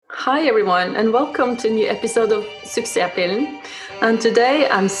Hi everyone, and welcome to a new episode of Successpillen. And today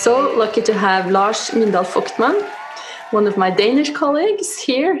I'm so lucky to have Lars M Fogtmann, one of my Danish colleagues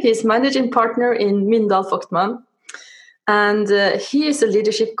here. He's managing partner in Fogtmann, and he is a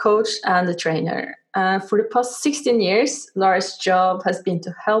leadership coach and a trainer. For the past 16 years, Lars' job has been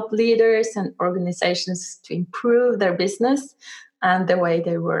to help leaders and organizations to improve their business and the way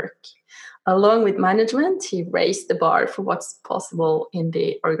they work. Along with management, he raised the bar for what's possible in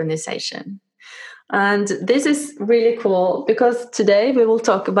the organization. And this is really cool because today we will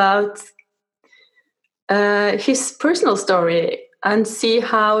talk about his personal story and see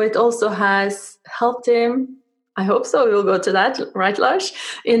how it also has helped him. I hope so. We'll go to that, right, Lars?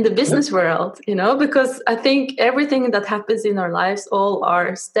 In the business world, because I think everything that happens in our lives, all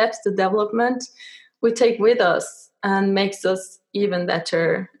our steps to development, we take with us and makes us even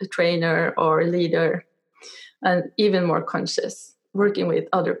better, a trainer or a leader, and even more conscious, working with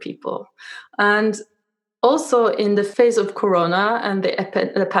other people. And also in the phase of Corona and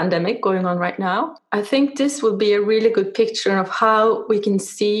the pandemic going on right now, I think this will be a really good picture of how we can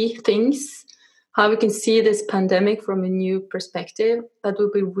see things, how we can see this pandemic from a new perspective. That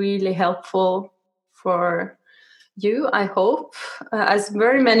will be really helpful for you, I hope, as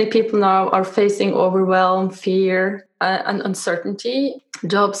very many people now are facing overwhelm, fear, and uncertainty.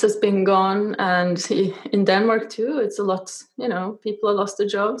 Jobs has been gone, and in Denmark too, it's a lot, people have lost their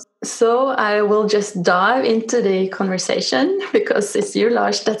jobs. So I will just dive into the conversation because it's you,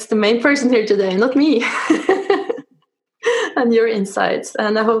 Lars, that's the main person here today, not me. And your insights.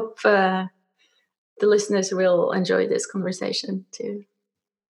 And I hope the listeners will enjoy this conversation too.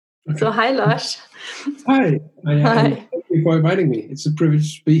 Okay. So hi, Lars. Hi. Hi. Thank you for inviting me. It's a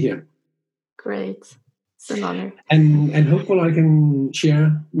privilege to be here. Great. It's an honor. And hopefully I can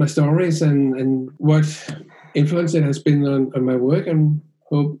share my stories and what influence it has been on my work, and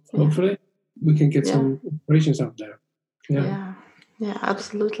hopefully we can get some inspirations out there. Yeah,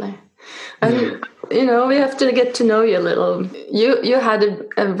 absolutely. And we have to get to know you a little. You had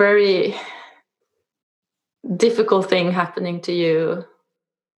a very difficult thing happening to you.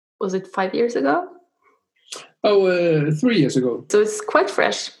 Was it 5 years ago? 3 years ago. So it's quite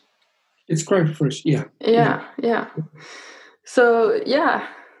fresh. It's quite fresh, yeah. Yeah. So,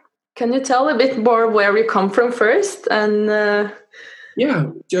 can you tell a bit more where you come from first? And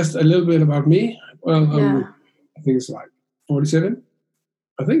just a little bit about me. Well, I think it's like 47.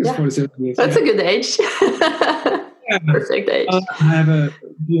 I think it's 47 years. That's a good age. Perfect age. I have a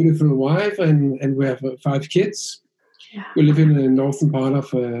beautiful wife, and we have 5 kids. Yeah. We live in the northern part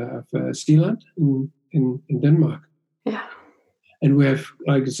of Zealand in Denmark. Yeah. And we have,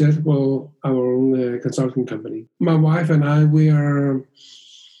 like you said, our own consulting company. My wife and I, we are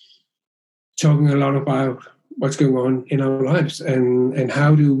talking a lot about what's going on in our lives and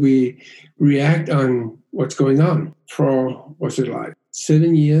how do we react on what's going on. For, what's it like,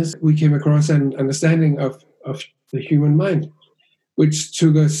 7 years, we came across an understanding of the human mind, which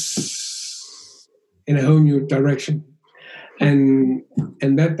took us in a whole new direction. And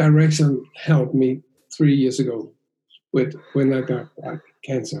that direction helped me 3 years ago when I got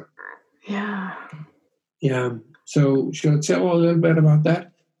cancer. Yeah. Yeah. So should I tell a little bit about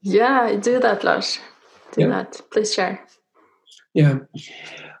that? Yeah, do that, Lars. Do that. Please share. Yeah.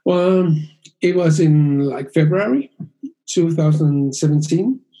 Well, it was in February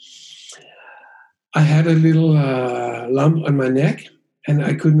 2017. I had a little lump on my neck, and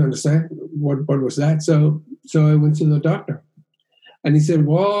I couldn't understand what was that. So I went to the doctor. And he said,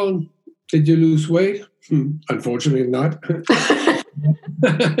 well, did you lose weight? Unfortunately not. I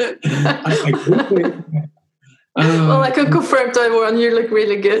couldn't. Well, I can confirm to everyone you look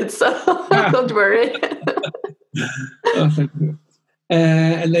really good, so don't worry. Thank you.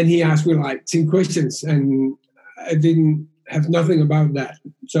 And then he asked me 10 questions, and I didn't have nothing about that.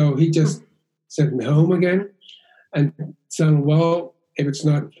 So he just sent me home again and said, well, if it's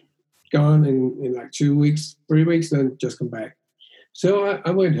not gone in 2 weeks, 3 weeks, then just come back. So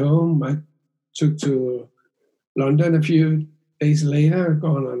I went home. I took to London a few days later,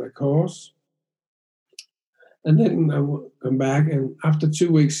 gone on a course. And then I come back, and after 2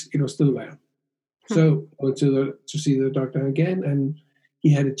 weeks, it was still there. So I went to see the doctor again, and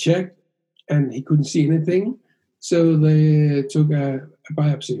he had it checked, and he couldn't see anything. So they took a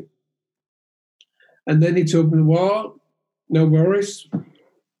biopsy. And then he told me, well, no worries.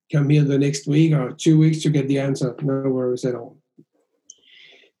 Come here the next week or 2 weeks to get the answer. No worries at all.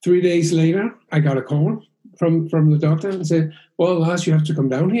 3 days later, I got a call from the doctor and said, well, Lars, you have to come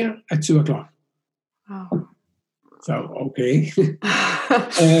down here at 2:00. Wow. So, okay.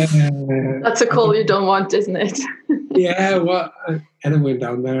 That's a call you don't want, isn't it? Yeah, well, and I went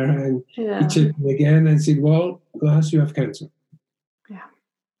down there and he checked me again and said, well, Lars, you have cancer. Yeah.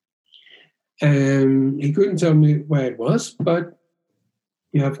 And he couldn't tell me where it was, but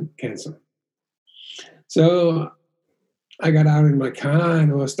you have cancer. So I got out in my car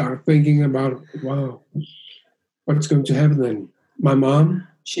and I started thinking about, wow, what's going to happen then? My mom,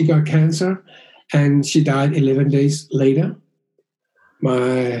 she got cancer and she died 11 days later.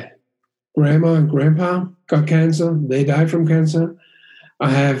 My grandma and grandpa got cancer. They died from cancer. I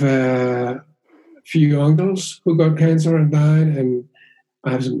have a few uncles who got cancer and died, and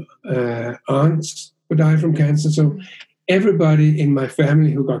I have some aunts who died from cancer. So everybody in my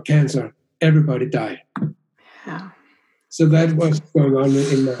family who got cancer, everybody died. Yeah. So that was going on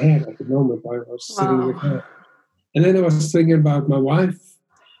in my head at the moment. I was sitting in the car. And then I was thinking about my wife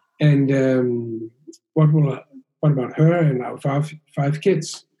and what about her and our five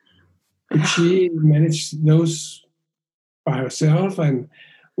kids? Could she manage those by herself? And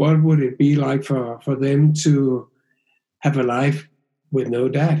what would it be like for them to have a life with no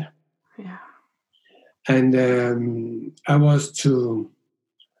dad? Yeah. And I was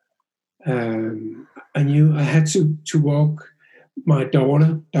I knew I had to walk my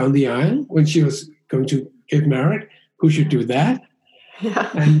daughter down the aisle when she was going to get married. Who should do that?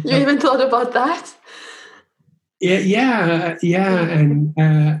 Yeah. And, you even thought about that? Yeah. And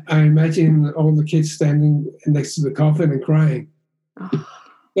I imagine all the kids standing next to the coffin and crying. Oh.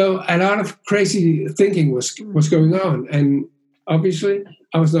 So a lot of crazy thinking was going on, and obviously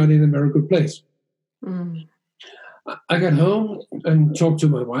I was not in a very good place. I got home and talked to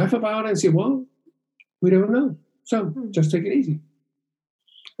my wife about it and said, well, we don't know. So just take it easy.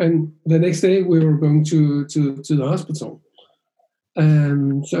 And the next day we were going to the hospital.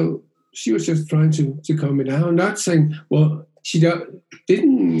 So she was just trying to calm me down, not saying, well, she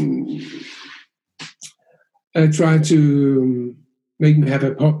didn't try to make me have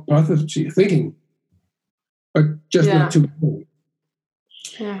a positive thinking, but just not too long.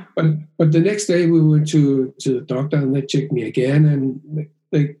 Yeah. But the next day we went to the doctor and they checked me again and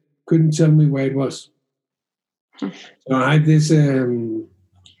they couldn't tell me where it was. So I had this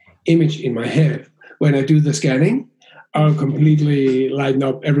image in my head. When I do the scanning, I'll completely lighten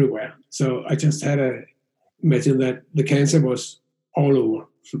up everywhere. So I just had to imagine that the cancer was all over.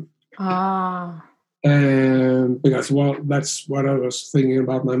 Because, well, that's what I was thinking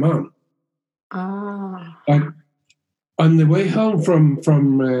about my mom. But on the way home from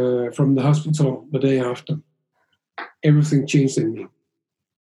the hospital the day after, everything changed in me.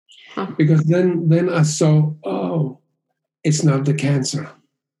 Because then I saw, oh, it's not the cancer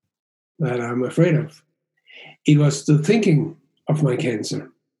that I'm afraid of. It was the thinking of my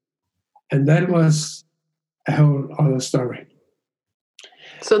cancer. And that was a whole other story.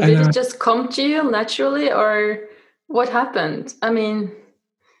 So did it just come to you naturally, or what happened? I mean...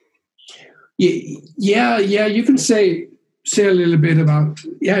 Yeah, you can say a little bit about...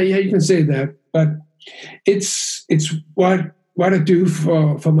 Yeah, you can say that. But it's what I do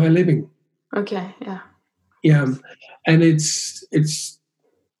for my living. Okay, yeah. Yeah, and it's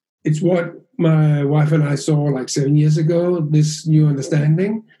what my wife and I saw like 7 years ago, this new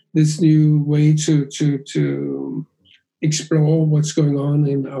understanding, this new way to explore what's going on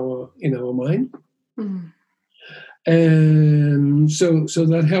in our mind. And so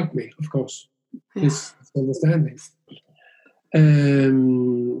that helped me, of course, this understanding.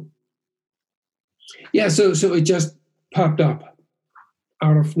 So it just popped up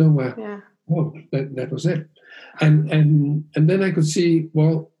out of nowhere. Yeah. Oh, that was it. And then I could see,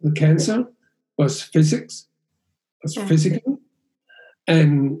 well, the cancer was physical,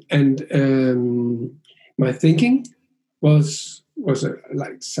 and my thinking was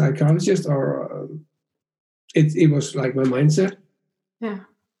like psychologist, or it was like my mindset.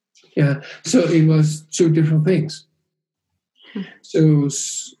 Yeah. So it was two different things. So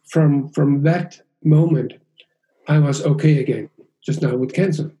from that moment, I was okay again, just now with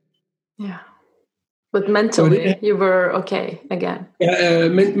cancer. Yeah. But mentally, you were okay again.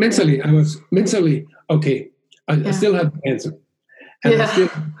 Mentally, I was mentally okay. I still had cancer, and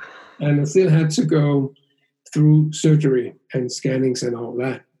I still had to go through surgery and scannings and all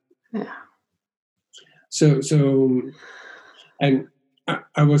that. Yeah. So, and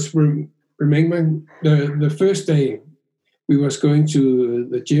I was remembering the first day we was going to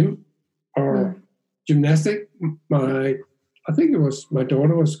the gym or gymnastic. I think it was my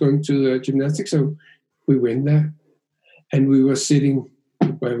daughter was going to the gymnastics, so we went there, and we were sitting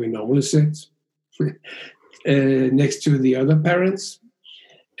where we normally sit, next to the other parents,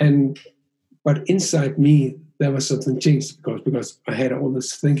 but inside me there was something changed because I had all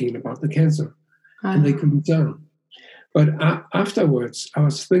this thinking about the cancer, and they couldn't tell. But afterwards, I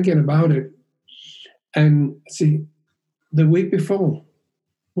was thinking about it, and see, the week before,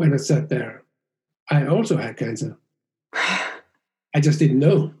 when I sat there, I also had cancer. I just didn't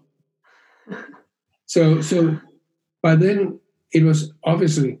know. So by then, it was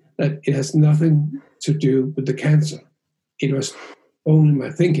obviously that it has nothing to do with the cancer. It was only my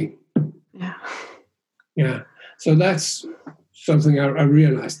thinking. Yeah. Yeah. So that's something I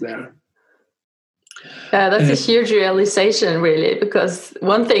realized there. Yeah, that's a huge realization, really, because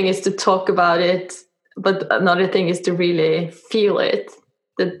one thing is to talk about it, but another thing is to really feel it.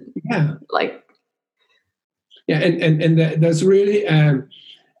 Yeah, and there's really a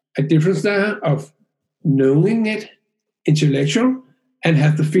difference there of knowing it intellectual and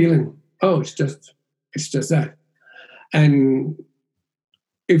have the feeling, oh, it's just that. And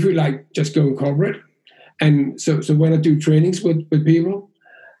if you just go in corporate, and so when I do trainings with people,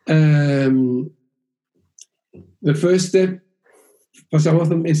 the first step for some of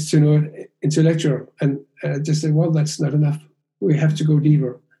them is to know it intellectual, and just say, well, that's not enough. We have to go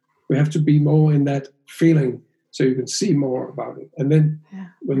deeper. We have to be more in that feeling so you can see more about it. And then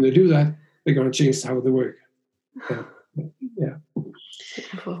when they do that, they're going to change how they work. Yeah.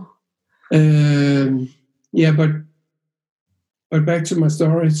 Beautiful. But back to my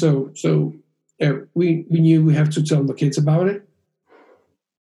story. So we knew we have to tell the kids about it.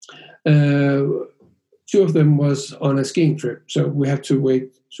 Two of them was on a skiing trip, so we had to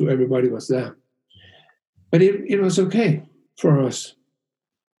wait till everybody was there. But it was okay for us,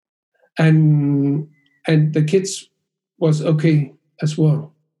 and the kids was okay as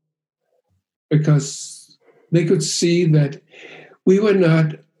well, because they could see that we were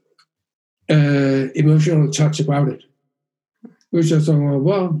not emotional touch about it. We were just saying,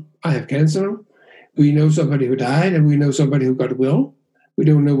 well, I have cancer. We know somebody who died, and we know somebody who got well. We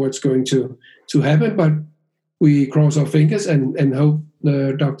don't know what's going to happen, but we cross our fingers and hope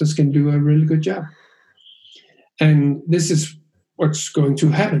the doctors can do a really good job. And this is what's going to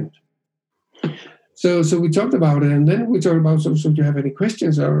happen. So we talked about it, and then we talked about, so do you have any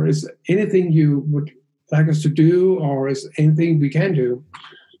questions, or is anything you would like us to do, or is anything we can do?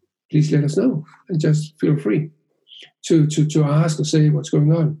 Please let us know, and just feel free to ask or say what's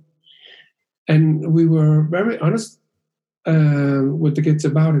going on. And we were very honest with the kids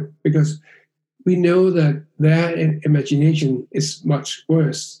about it, because we know that their imagination is much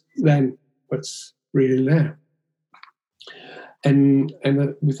worse than what's really there. And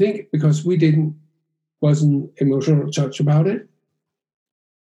we think because we wasn't emotional touch about it,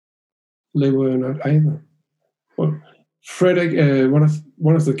 they were not either. Well, Frederick,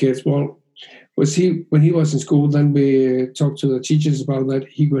 one of the kids, when he was in school, then we talked to the teachers about that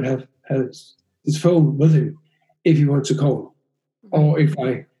he could have his phone with him if he wants to call, or if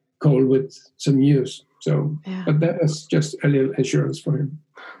I call with some news. So, but that was just a little assurance for him.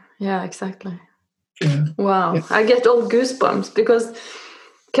 Yeah, exactly. Yeah. Wow, yeah. I get all goosebumps, because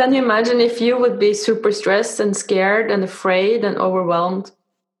can you imagine if you would be super stressed and scared and afraid and overwhelmed,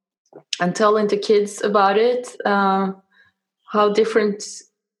 and telling the kids about it, how different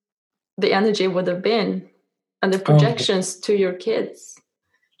the energy would have been, and the projections to your kids.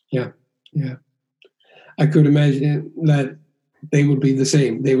 Yeah. I could imagine that they would be the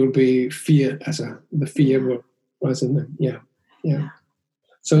same. They would be fear, the fear was in them. Yeah.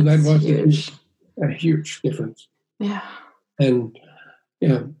 So that's that was huge. A huge difference. Yeah. And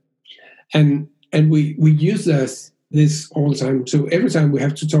we use this all the time. So every time we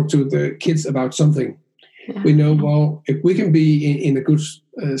have to talk to the kids about something, we know, well, if we can be in a good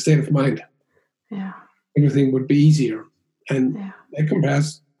state of mind, everything would be easier. And that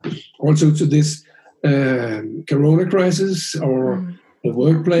compares also to this Corona crisis or the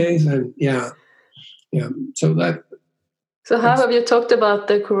workplace, and So how have you talked about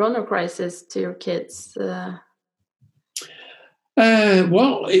the Corona crisis to your kids?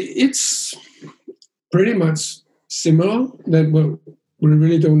 Well, it's pretty much similar. That we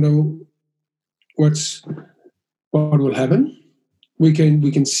really don't know what will happen. We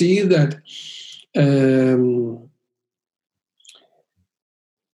can see that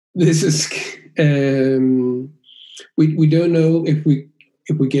this is we don't know if we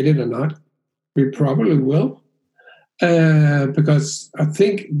get it or not. We probably will, because I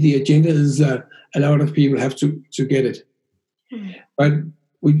think the agenda is that a lot of people have to get it. But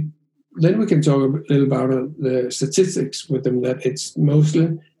then we can talk a little about the statistics with them, that it's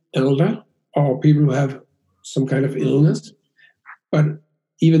mostly elder or people who have some kind of illness. But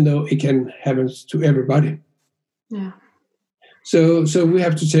even though it can happen to everybody. Yeah. So we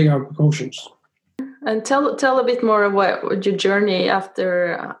have to take our precautions. And tell a bit more about your journey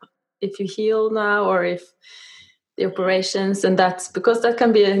after, if you heal now, or if the operations, and that's because that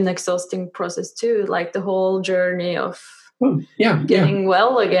can be an exhausting process too, like the whole journey of getting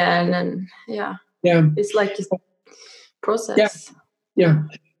well again, and it's like a process.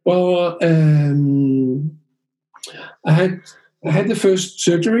 Well, I had the first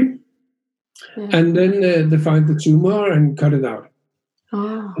surgery, and then they found the tumor and cut it out.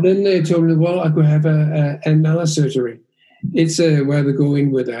 Oh. And then they told me, well, I could have another surgery. It's where they go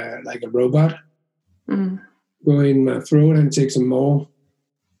in with a robot, go in my throat and take some more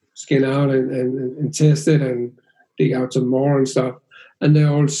skin out and test it and dig out some more and stuff. And they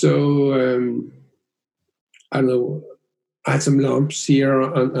also, I don't know, I had some lumps here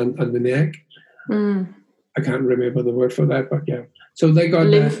on the neck. I can't remember the word for that, but yeah. So they got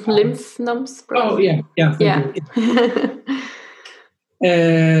lymph lumps. Oh yeah. Thank you.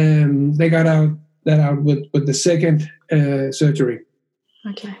 They got that out with the second surgery.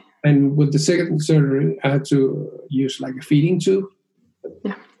 Okay. And with the second surgery, I had to use like a feeding tube.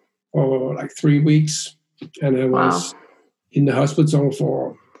 Yeah. For like 3 weeks, and I was in the hospital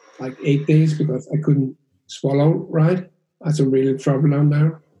for like 8 days because I couldn't swallow right. I had some really trouble down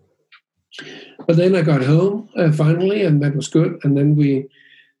there. But then I got home finally, and that was good. And then we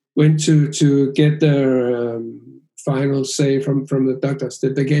went to get the final say from the doctors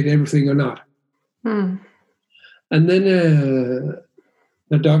that they get everything or not. And then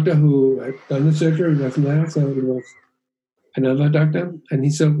the doctor who had done the surgery wasn't there, so it was another doctor, and he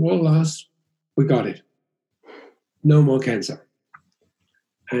said, well, Lars, we got it. No more cancer.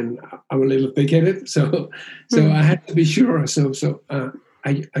 And I'm a little big-headed, so I had to be sure. So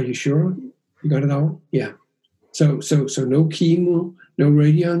are you sure you got it all? Yeah. So no chemo, no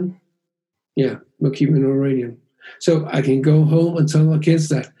radiation? Yeah, no chemo, no radiation. So I can go home and tell my kids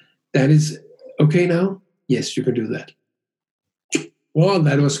that is okay now? Yes, you can do that. Well,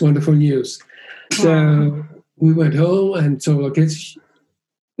 that was wonderful news. So we went home and told our kids,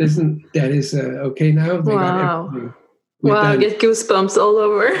 listen, that is okay now. They got everything. I get goosebumps all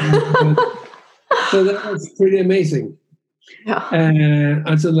over. So that was pretty amazing. Yeah.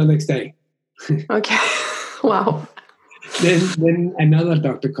 Until the next day. Okay. Wow. Then another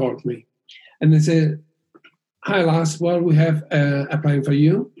doctor called me, and they said, hi, Lars. Well, we have a plan for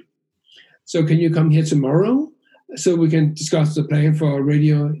you. So can you come here tomorrow so we can discuss the plan for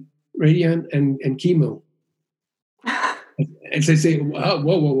radiation and chemo? And they say,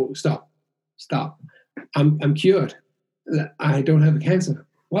 whoa, stop. I'm cured. I don't have cancer.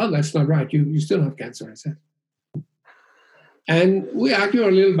 Well, that's not right. You still have cancer, I said. And we argued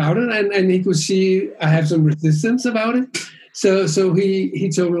a little about it, and he could see I have some resistance about it. So he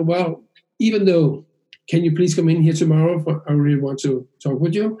told me, well, even though, can you please come in here tomorrow? I really want to talk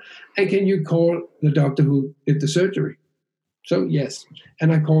with you. And can you call the doctor who did the surgery? So yes.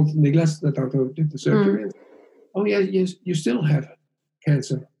 And I called Niklas, the doctor who did the surgery. Oh yeah, yes, you still have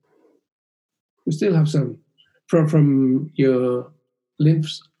cancer. You still have some from your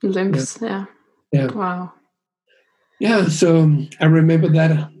lymphs. Yeah. Wow. Yeah, so I remember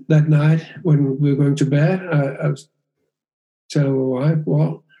that night when we were going to bed, I was telling my wife,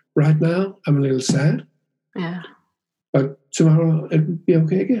 well, right now I'm a little sad. Yeah. But tomorrow it will be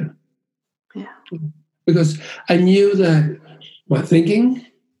okay again. Yeah. Because I knew that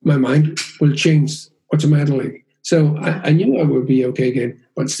my mind will change automatically. So I knew I would be okay again,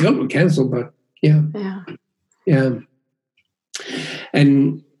 but still would cancel, but yeah.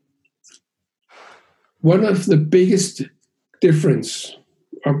 And one of the biggest difference,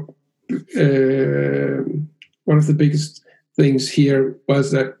 one of the biggest things here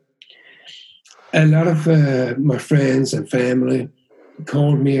was that a lot of my friends and family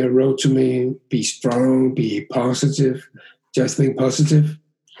called me and wrote to me, be strong, be positive, just think positive.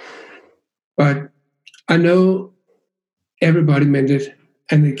 But I know everybody meant it,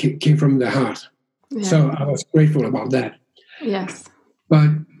 and it came from their heart. Yeah. So I was grateful about that. Yes. But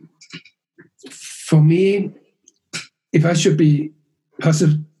for me, if I should be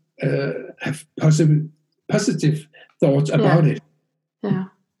positive, have positive thoughts about it,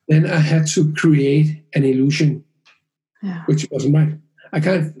 then I had to create an illusion, which wasn't right. I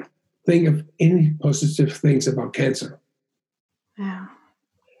can't think of any positive things about cancer. Yeah.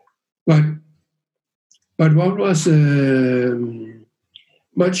 But what was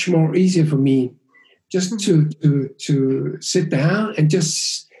much more easier for me, just to sit down and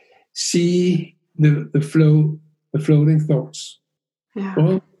just see the floating thoughts. Yeah.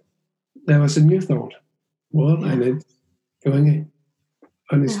 Well, there was a new thought. Well, and it's going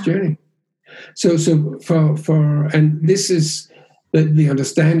on this journey. So for and this is the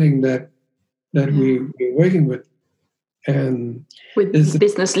understanding that that we're working with. With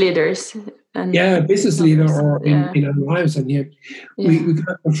business leaders and business leader or in our lives, and yet we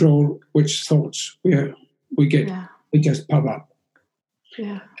can't control which thoughts we get. They just pop up.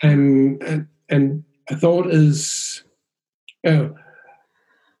 And a thought is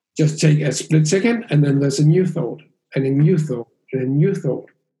just take a split second, and then there's a new thought, and a new thought, and a new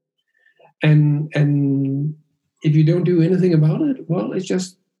thought. And if you don't do anything about it, well, it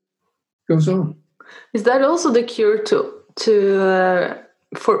just goes on. Is that also the cure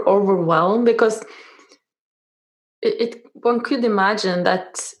for overwhelm? Because one could imagine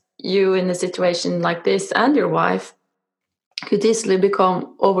that you, in a situation like this, and your wife could easily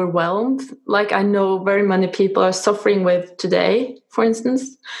become overwhelmed. Like I know very many people are suffering with today, for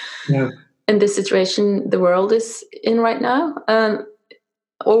instance. In this situation the world is in right now,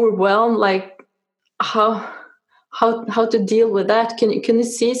 overwhelmed. Like how to deal with that? Can you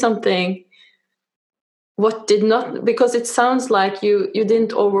see something? What did not? Because it sounds like you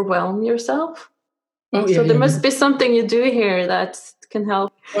didn't overwhelm yourself. So there must be something you do here that can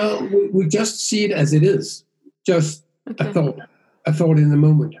help. Well, we just see it as it is, just a thought in the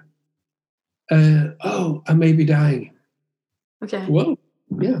moment. I may be dying. Okay. Well,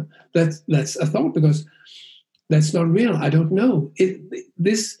 yeah, that's a thought, because that's not real. I don't know.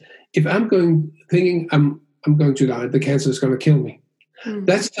 If I'm thinking I'm going to die, the cancer is going to kill me.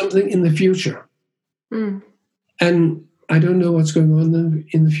 That's something in the future. And I don't know what's going on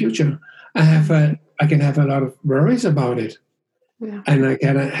in the future. I can have a lot of worries about it. And I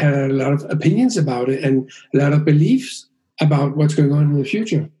can have a lot of opinions about it and a lot of beliefs about what's going on in the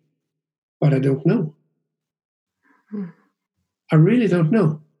future. But I don't know. I really don't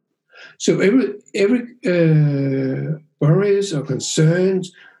know. So every worries or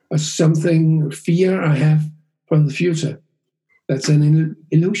concerns or something, or fear I have from the future, that's an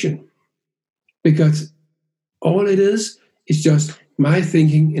illusion. Because all it is just my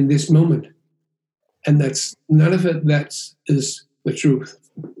thinking in this moment. And that's none of it that is the truth.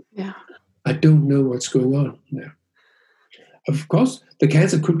 I don't know what's going on there. Of course, the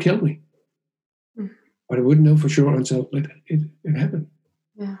cancer could kill me. But I wouldn't know for sure until it happened.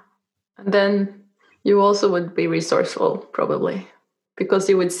 And then you also would be resourceful, probably, because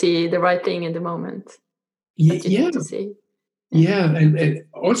you would see the right thing in the moment. Need to see. And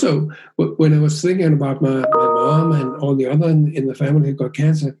also when I was thinking about my mom and all the other in the family who got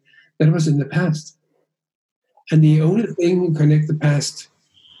cancer, that was in the past. And the only thing connect the past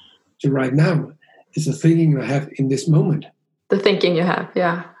to right now is the thinking I have in this moment. The thinking you have,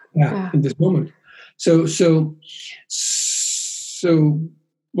 in this moment. So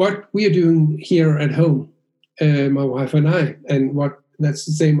what we are doing here at home, my wife and I, and that's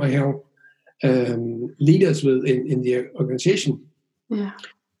the same I help leaders with in the organization,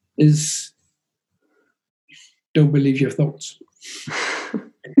 is don't believe your thoughts.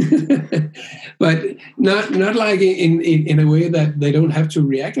 But not like in a way that they don't have to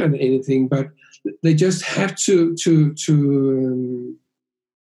react on anything, but they just have to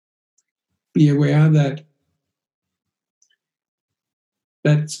be aware that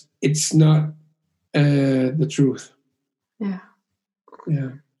it's not the truth.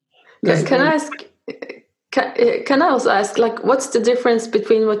 Can I ask? Can I also ask, like, what's the difference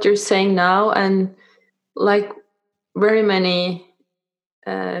between what you're saying now and like very many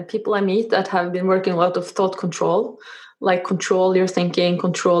people I meet that have been working a lot of thought control, like control your thinking,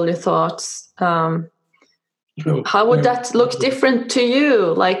 control your thoughts. How would that look different to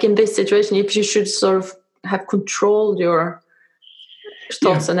you? Like in this situation, if you should sort of have controlled your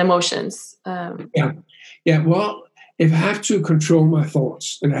thoughts and emotions. Well, if I have to control my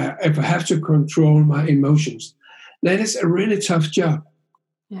thoughts and if I have to control my emotions, that is a really tough job.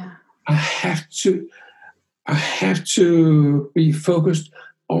 I have to be focused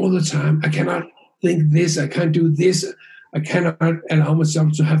all the time. I cannot think this. I can't do this. I cannot allow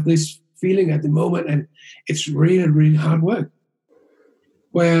myself to have this feeling at the moment, and it's really, really hard work.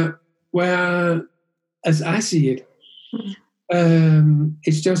 Where as I see it,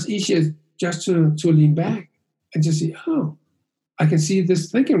 it's just easier just to lean back and just say, oh, I can see this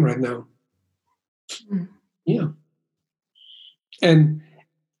thinking right now. And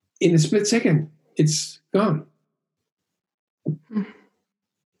in a split second, it's gone.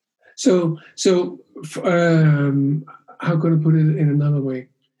 So how can I put it in another way?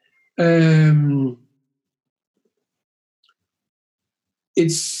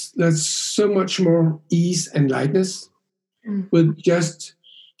 There's so much more ease and lightness with just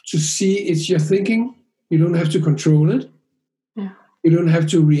to see it's your thinking. You don't have to control it. You don't have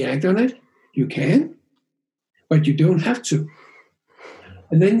to react on it. You can, but you don't have to.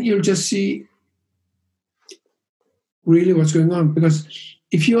 And then you'll just see really what's going on. Because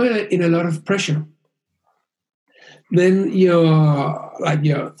if you are in a lot of pressure, then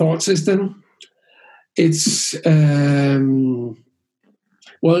your thought system, it's you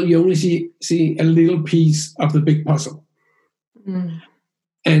only see a little piece of the big puzzle.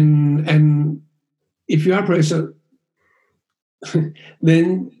 And if you are pressure,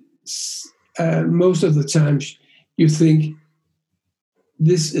 then most of the times you think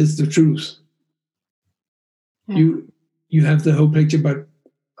this is the truth. You have the whole picture, but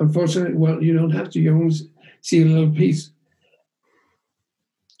unfortunately, you don't have to. You only see a little piece.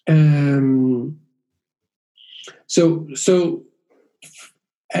 So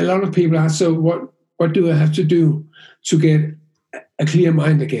a lot of people ask, so what do I have to do to get a clear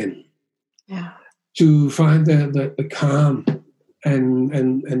mind again? Yeah. To find the calm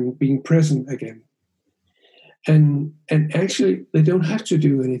and being present again. And actually, they don't have to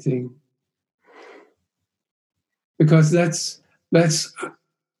do anything, because that's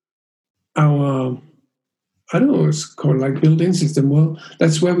our, I don't know, it's called like built-in system. Well,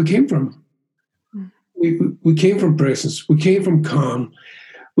 that's where we came from. We came from presence. We came from calm.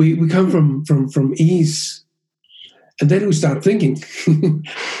 We come from ease, and then we start thinking,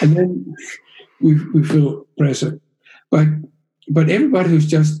 and then we feel pressure. But everybody who's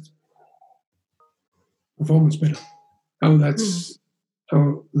just performance better, how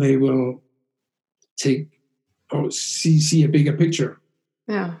they will take or see a bigger picture.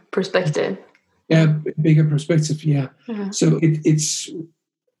 Yeah, perspective. Yeah, bigger perspective. Yeah. So it's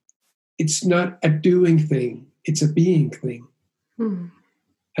not a doing thing; it's a being thing.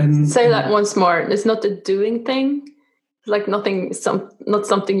 And say that once more. It's not a doing thing. Like not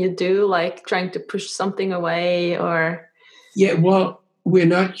something you do, like trying to push something away or. Yeah, well, we're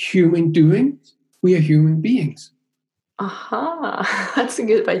not human doing. We are human beings. Aha, that's a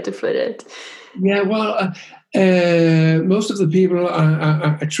good way to put it. Yeah, well, most of the people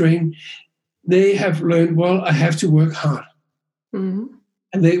are trained. They have learned, well, I have to work hard. And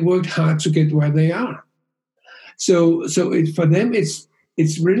they worked hard to get where they are. So for them, it's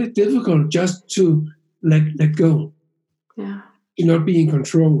really difficult just to let go. Yeah. To not be in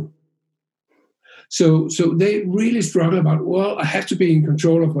control. So they really struggle about, well, I have to be in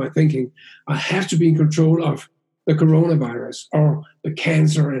control of my thinking. I have to be in control of the coronavirus or the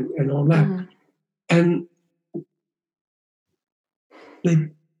cancer and all that. And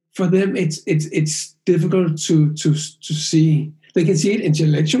for them, it's difficult to see. They can see it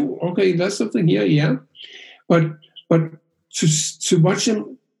intellectual. Okay, that's something here, yeah. But to watch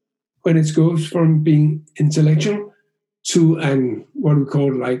them when it goes from being intellectual to what we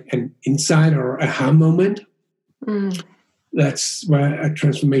call like an insight or aha moment, that's where a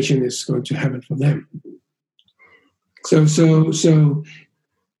transformation is going to happen for them. So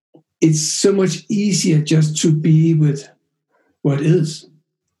it's so much easier just to be with what is.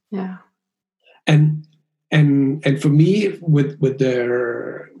 Yeah. And for me, with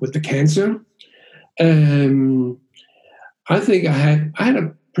the cancer, I think I had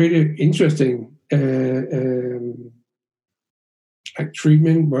a pretty interesting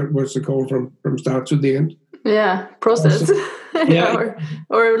treatment. What was it called from start to the end? Yeah, process. Yeah.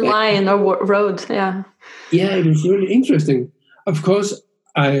 or line or road. Yeah. Yeah, it was really interesting. Of course,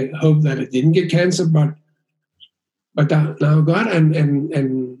 I hope that I didn't get cancer, but now I got,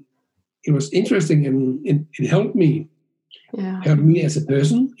 and it was interesting, and it helped me. Yeah. It helped me as a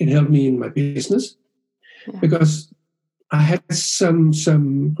person. It helped me in my business because I had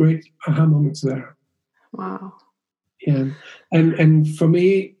some great aha moments there. Wow. Yeah, and for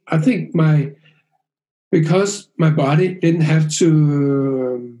me, I think because my body didn't have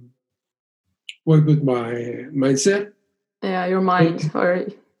to work with my mindset. Yeah, your mind or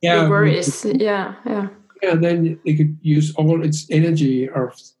your worries. Yeah. Yeah, then it could use all its energy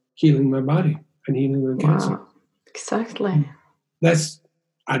of healing my body and healing the cancer. Exactly. That's,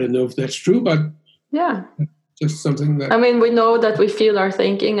 I don't know if that's true, but yeah, just something that. I mean, we know that we feel our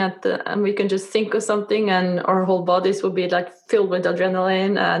thinking and we can just think of something, and our whole bodies will be like filled with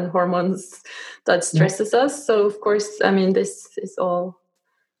adrenaline and hormones that stresses us. So of course, I mean, this is all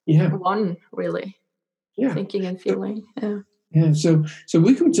one, really. Yeah, thinking and feeling. So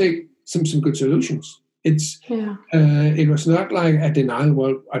we can take some good solutions. It was not like a denial.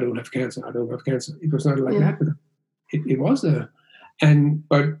 Well, I don't have cancer. I don't have cancer. It was not like that. It was there,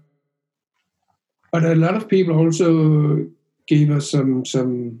 but a lot of people also gave us some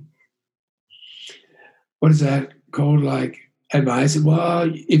what is that called, like advice.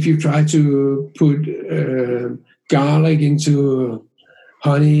 Well, if you try to put garlic into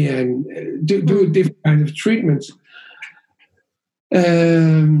honey and do different kind of treatments,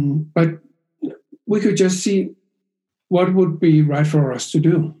 but we could just see what would be right for us to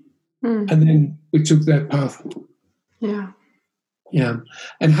do. And then we took that path. Yeah.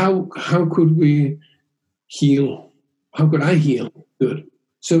 And how could we heal? How could I heal? Good.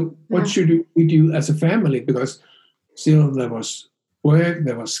 So what should we do as a family? Because still there was work,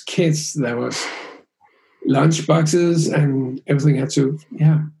 there was kids, there was lunch boxes, and everything had to,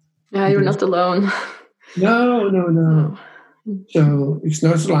 you're not alone. No. So it's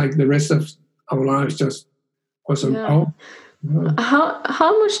not like the rest of our lives just was on pause. No.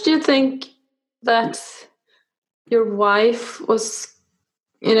 How much do you think that your wife was,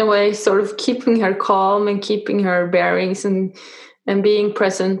 in a way, sort of keeping her calm and keeping her bearings and being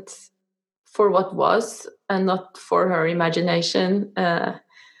present for what was and not for her imagination?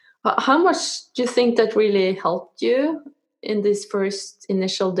 How much do you think that really helped you in these first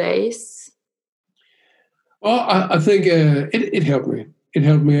initial days? Well, I think it helped me. It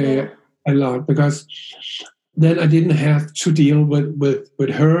helped me a lot, because then I didn't have to deal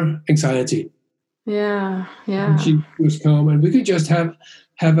with her anxiety. Yeah. She was calm, and we could just have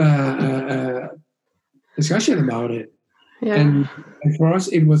a discussion about it. Yeah. And for us,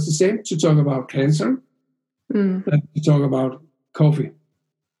 it was the same to talk about cancer, and to talk about coffee.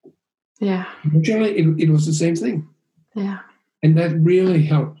 Yeah. Actually, it was the same thing. Yeah. And that really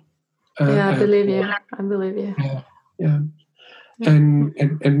helped. I believe you. I believe you. Yeah.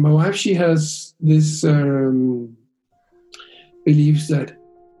 And my wife, she has this beliefs that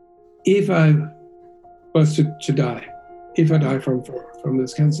if I was to die, if I die from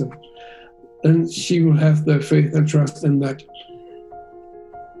this cancer, then she will have the faith and trust in that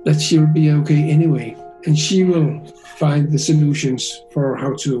she will be okay anyway, and she will find the solutions for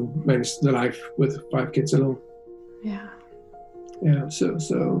how to manage the life with 5 kids alone. Yeah. So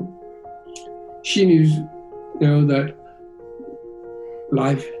she knew, that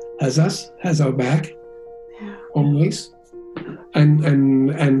life has our back, always,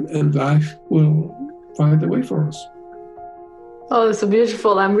 and life will find a way for us. Oh, it's so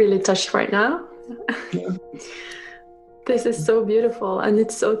beautiful. I'm really touched right now. Yeah. This is so beautiful, and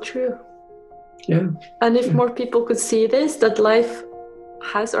it's so true. Yeah. And if more people could see this, that life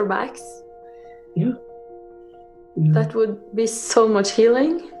has our backs, that would be so much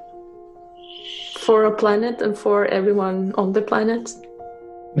healing for our planet and for everyone on the planet.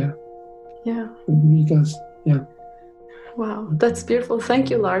 Yeah. Yeah. It really does. Yeah. Wow, that's beautiful. Thank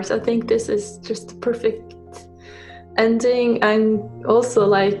you, Lars. I think this is just the perfect ending, and also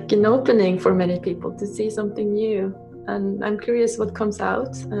like an opening for many people to see something new. And I'm curious what comes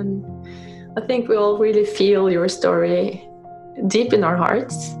out. And I think we all really feel your story deep in our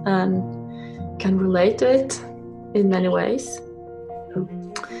hearts and can relate to it in many ways.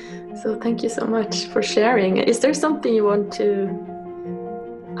 So thank you so much for sharing. Is there something you want to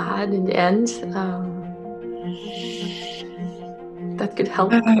add in the end that could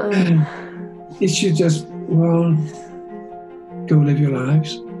help? You should just, go live your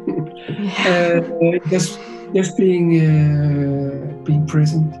lives. Just being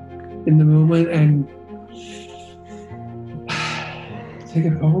present in the moment, and take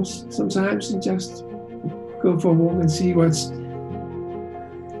a pause sometimes and just go for a walk and see what's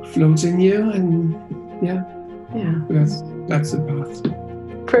floating you, and because that's the path.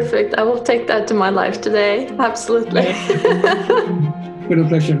 Perfect. I will take that to my life today. Absolutely. Been a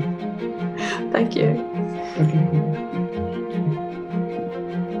pleasure. Thank you. Okay.